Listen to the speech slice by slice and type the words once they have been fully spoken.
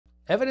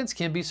Evidence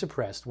can be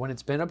suppressed when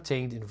it's been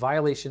obtained in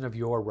violation of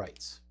your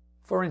rights.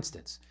 For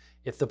instance,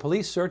 if the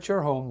police search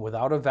your home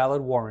without a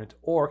valid warrant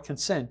or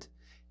consent,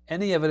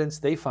 any evidence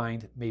they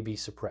find may be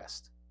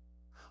suppressed.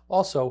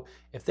 Also,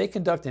 if they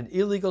conduct an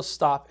illegal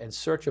stop and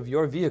search of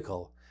your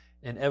vehicle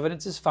and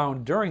evidence is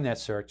found during that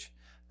search,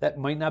 that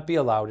might not be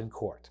allowed in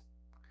court.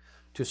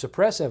 To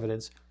suppress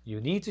evidence,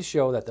 you need to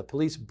show that the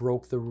police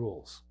broke the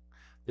rules.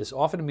 This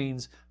often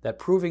means that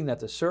proving that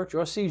the search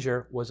or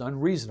seizure was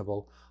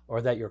unreasonable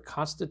or that your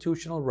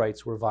constitutional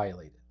rights were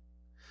violated.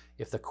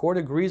 If the court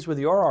agrees with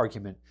your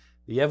argument,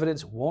 the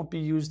evidence won't be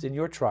used in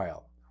your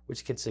trial,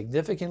 which can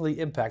significantly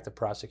impact the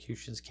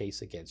prosecution's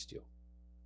case against you.